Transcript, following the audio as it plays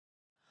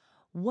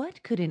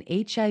What could an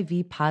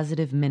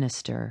HIV-positive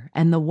minister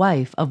and the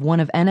wife of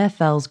one of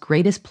NFL's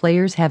greatest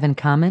players have in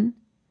common?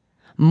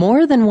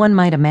 More than one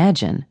might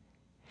imagine.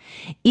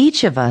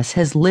 Each of us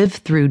has lived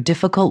through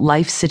difficult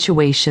life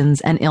situations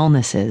and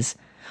illnesses,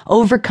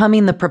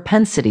 overcoming the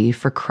propensity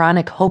for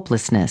chronic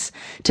hopelessness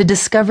to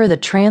discover the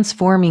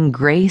transforming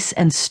grace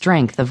and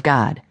strength of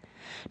God,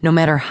 no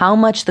matter how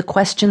much the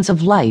questions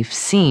of life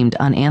seemed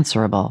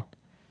unanswerable.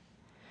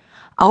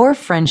 Our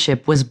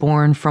friendship was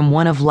born from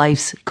one of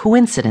life's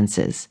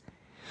coincidences.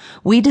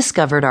 We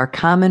discovered our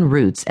common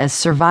roots as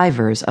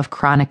survivors of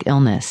chronic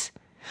illness,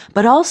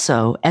 but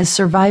also as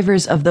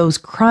survivors of those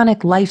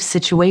chronic life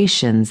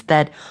situations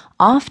that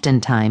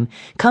oftentimes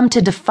come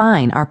to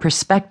define our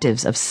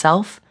perspectives of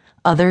self,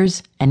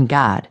 others, and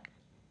God.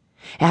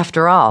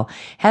 After all,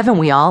 haven't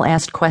we all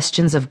asked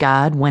questions of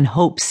God when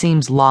hope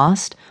seems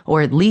lost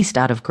or at least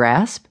out of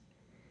grasp?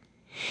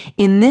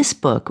 In this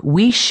book,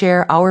 we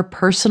share our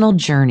personal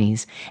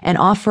journeys and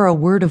offer a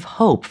word of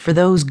hope for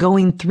those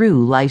going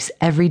through life's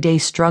everyday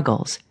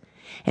struggles.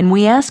 And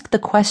we ask the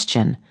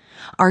question,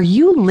 are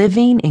you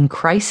living in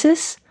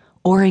crisis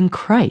or in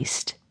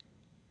Christ?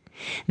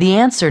 The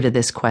answer to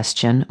this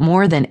question,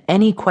 more than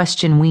any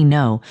question we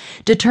know,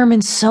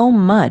 determines so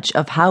much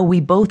of how we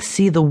both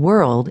see the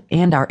world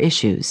and our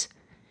issues.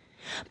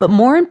 But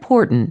more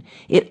important,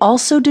 it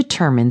also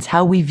determines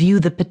how we view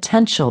the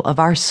potential of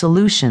our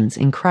solutions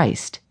in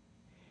Christ.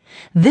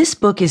 This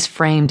book is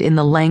framed in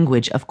the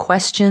language of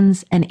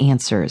questions and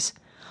answers,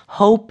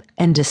 hope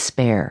and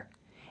despair,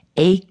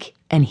 ache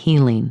and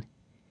healing.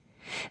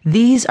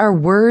 These are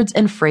words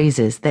and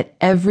phrases that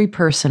every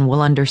person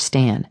will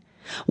understand,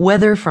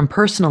 whether from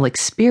personal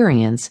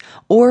experience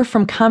or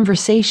from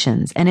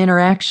conversations and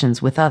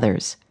interactions with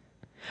others.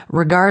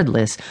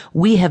 Regardless,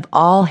 we have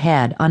all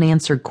had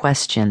unanswered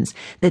questions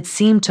that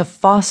seem to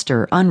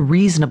foster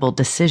unreasonable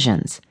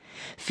decisions,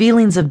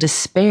 feelings of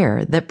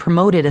despair that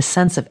promoted a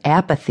sense of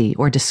apathy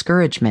or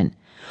discouragement,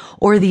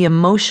 or the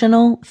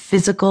emotional,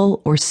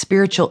 physical, or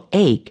spiritual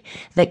ache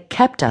that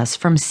kept us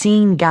from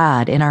seeing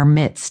God in our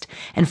midst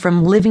and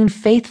from living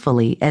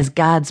faithfully as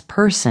God's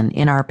person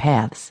in our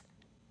paths.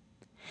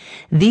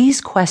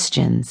 These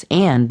questions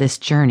and this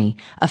journey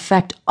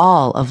affect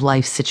all of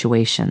life's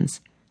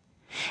situations.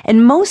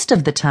 And most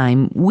of the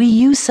time, we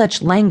use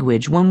such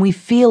language when we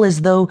feel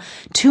as though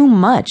too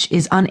much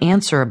is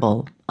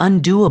unanswerable,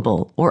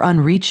 undoable, or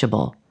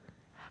unreachable.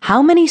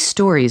 How many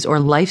stories or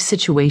life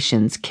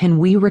situations can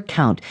we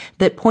recount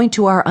that point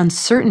to our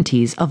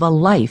uncertainties of a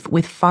life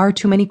with far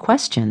too many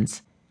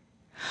questions?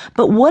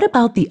 But what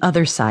about the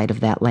other side of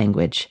that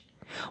language?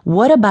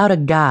 What about a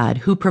God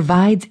who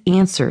provides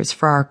answers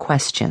for our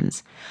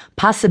questions,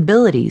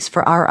 possibilities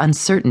for our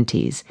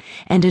uncertainties,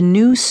 and a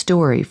new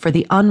story for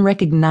the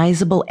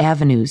unrecognizable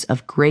avenues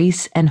of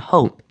grace and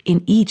hope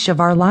in each of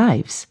our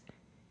lives?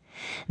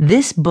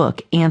 This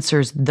book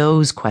answers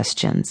those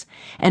questions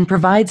and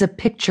provides a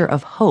picture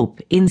of hope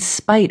in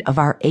spite of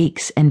our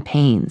aches and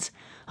pains,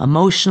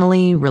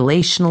 emotionally,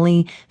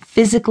 relationally,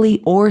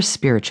 physically, or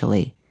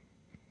spiritually.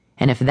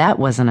 And if that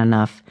wasn't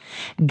enough,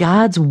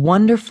 God's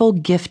wonderful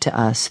gift to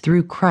us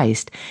through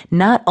Christ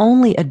not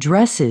only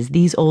addresses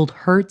these old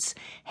hurts,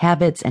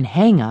 habits, and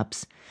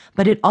hang-ups,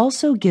 but it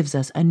also gives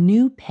us a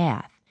new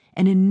path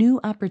and a new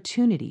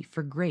opportunity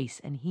for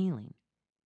grace and healing.